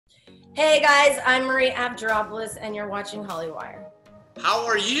Hey guys, I'm Marie Avgeropoulos and you're watching Hollywire. How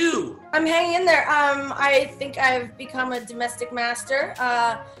are you? I'm hanging in there. I think I've become a domestic master.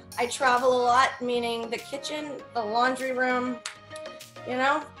 I travel a lot, meaning the kitchen, the laundry room, you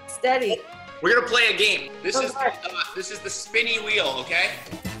know, steady. We're gonna play a game. This Go is for it. this is the spinny wheel, okay?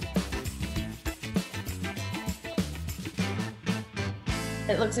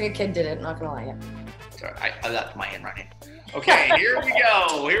 It looks like a kid did it, not gonna lie. Sorry, I left my hand running. Okay, here we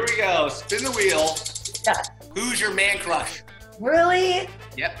go. Here we go. Spin the wheel. Yeah. Who's your man crush? Really?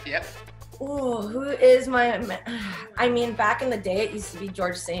 Yep. Ooh, who is I mean, back in the day, it used to be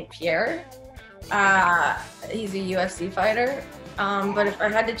George St. Pierre. He's a UFC fighter. But if I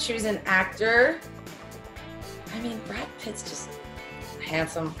had to choose an actor, I mean, Brad Pitt's just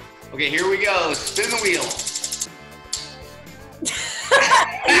handsome. Okay, here we go. Spin the wheel.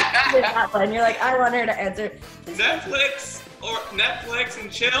 And you're like, I want her to answer. Netflix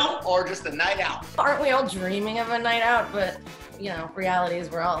and chill, or just a night out? Aren't we all dreaming of a night out? But, you know, reality is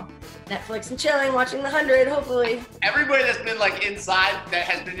we're all Netflix and chilling, watching The 100, hopefully. Everybody that's been like inside, that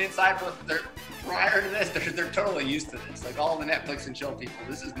has been inside for prior to this, they're totally used to this. Like all the Netflix and chill people,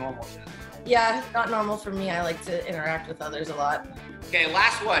 this is normal shit. Yeah, not normal for me. I like to interact with others a lot. Okay,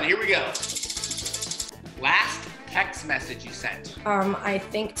 last one. Here we go. Last text message you sent. I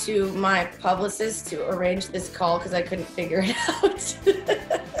think to my publicist to arrange this call because I couldn't figure it out.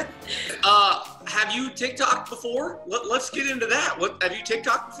 Have you TikTok before? Let's get into that. Have you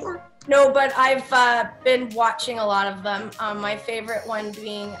TikTok before? No, but I've been watching a lot of them. My favorite one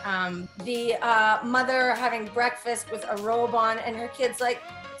being the mother having breakfast with a robe on, and her kid's like,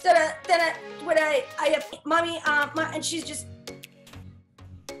 mommy, and she's just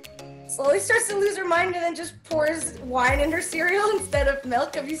slowly starts to lose her mind and then just pours wine in her cereal instead of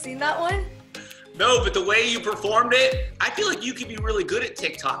milk. Have you seen that one? No, but the way you performed it, I feel like you could be really good at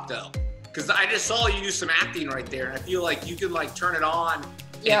TikTok though. Because I just saw you do some acting right there, and I feel like you could like turn it on.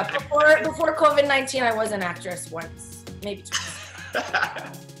 Yeah, before COVID-19, I was an actress once, maybe twice.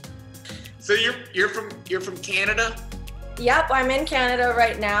 So you're from Canada? Yep, I'm in Canada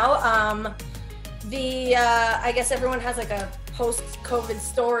right now. I guess everyone has like a post-COVID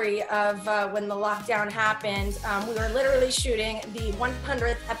story of when the lockdown happened. We were literally shooting the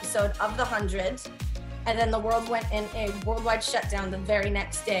 100th episode of The 100, and then the world went in a worldwide shutdown the very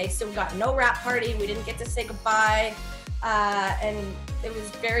next day. So we got no wrap party. We didn't get to say goodbye, and it was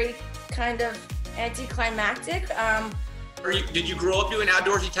very kind of anticlimactic. Did you grow up doing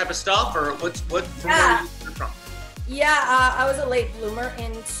outdoorsy type of stuff, or where are you from? Yeah, I was a late bloomer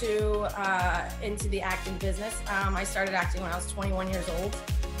into the acting business. I started acting when I was 21 years old.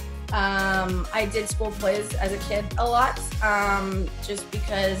 I did school plays as a kid a lot, just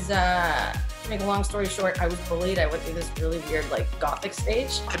because, to make a long story short, I was bullied. I went through this really weird, like, gothic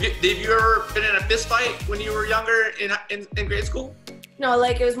stage. Have you ever been in a fist fight when you were younger in grade school? No,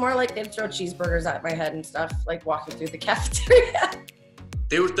 like, it was more like they'd throw cheeseburgers at my head and stuff, like walking through the cafeteria.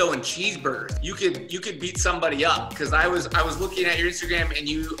 They were throwing cheeseburgers. You could beat somebody up, because I was looking at your Instagram and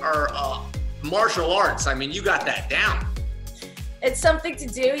you are martial arts. I mean, you got that down. It's something to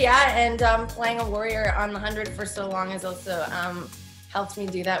do, yeah. And playing a warrior on The 100 for so long has also helped me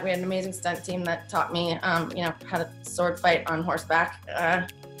do that. We had an amazing stunt team that taught me, how to sword fight on horseback.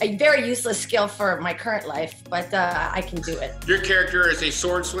 A very useless skill for my current life, but I can do it. Your character is a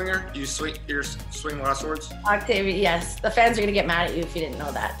sword swinger. You swing a lot of swords? Octavia, yes. The fans are gonna get mad at you if you didn't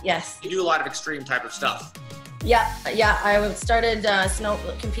know that, yes. You do a lot of extreme type of stuff. Yeah. I started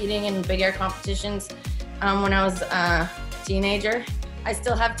competing in big air competitions when I was a teenager. I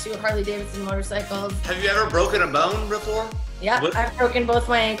still have 2 Harley Davidson motorcycles. Have you ever broken a bone before? Yeah, I've broken both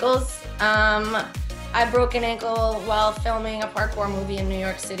my ankles. I broke an ankle while filming a parkour movie in New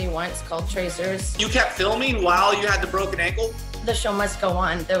York City once called Tracers. You kept filming while you had the broken ankle? The show must go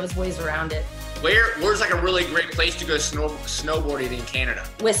on. There was ways around it. Where's like a really great place to go snowboarding in Canada?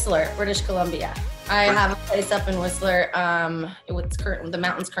 Whistler, British Columbia. I have a place up in Whistler. The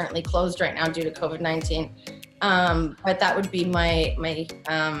mountain's currently closed right now due to COVID-19. But that would be my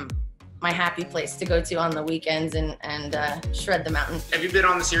happy place to go to on the weekends and shred the mountain. Have you been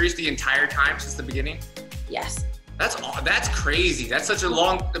on the series the entire time since the beginning? Yes. That's crazy. That's such a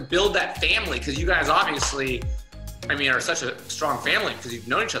long to build that family, because you guys obviously, are such a strong family because you've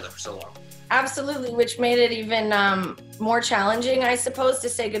known each other for so long. Absolutely, which made it even more challenging, I suppose, to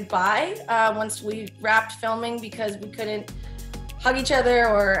say goodbye once we wrapped filming, because we couldn't hug each other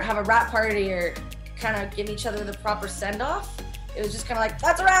or have a wrap party or kind of give each other the proper send-off. It was just kind of like,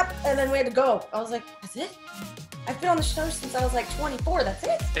 that's a wrap, and then we had to go. I was like, that's it? I've been on the show since I was like 24. That's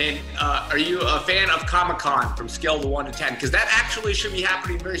it. And are you a fan of Comic-Con from scale to 1 to 10? Because that actually should be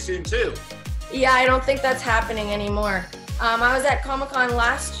happening very soon too. Yeah, I don't think that's happening anymore. I was at Comic-Con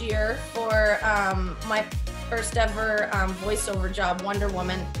last year for my first ever voiceover job, Wonder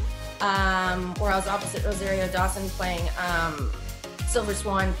Woman, where I was opposite Rosario Dawson playing Silver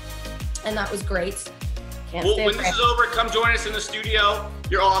Swan, and that was great. Well, when this is over, come join us in the studio.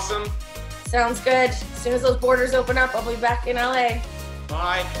 You're awesome. Sounds good. As soon as those borders open up, I'll be back in LA.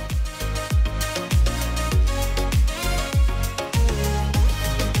 Bye.